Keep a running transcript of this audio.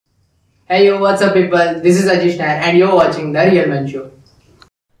Hey yo, what's up people? This is Ajish Nair and you're watching The Real Men Show.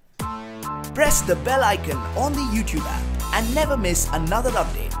 Press the bell icon on the YouTube app and never miss another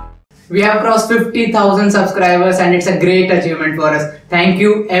update. We have crossed 50,000 subscribers and it's a great achievement for us. Thank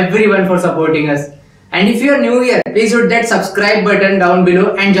you everyone for supporting us. And if you are new here, please hit that subscribe button down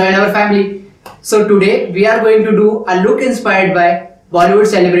below and join our family. So today we are going to do a look inspired by Bollywood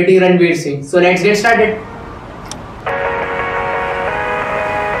celebrity Ranveer Singh. So let's get started.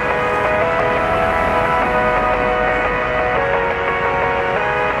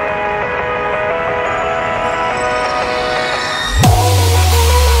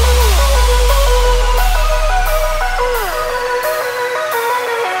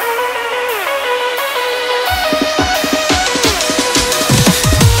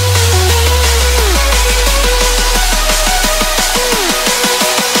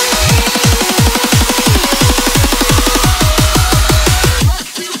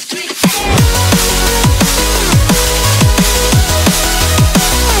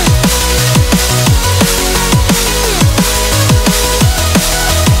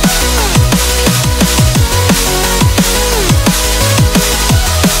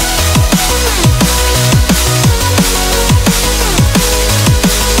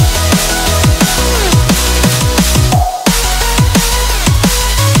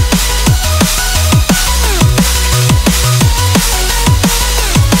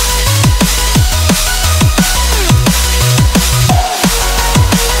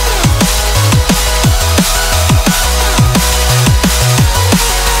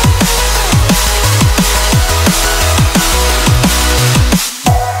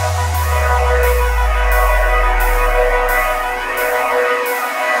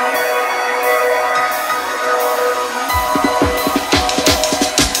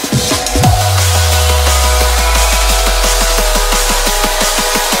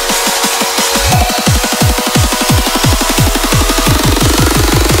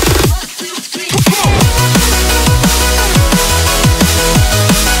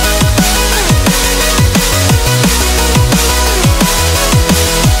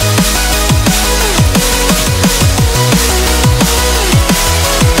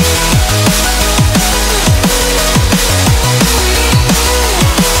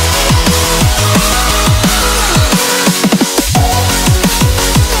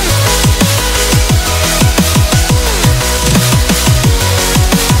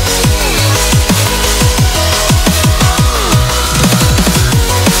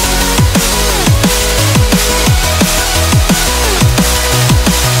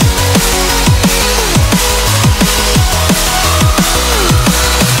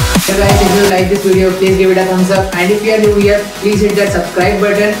 Guys, if you like this video, please give it a thumbs up, and if you are new here, please hit that subscribe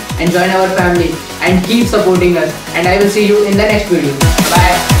button and join our family and keep supporting us, and I will see you in the next video.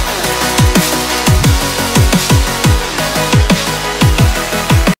 Bye.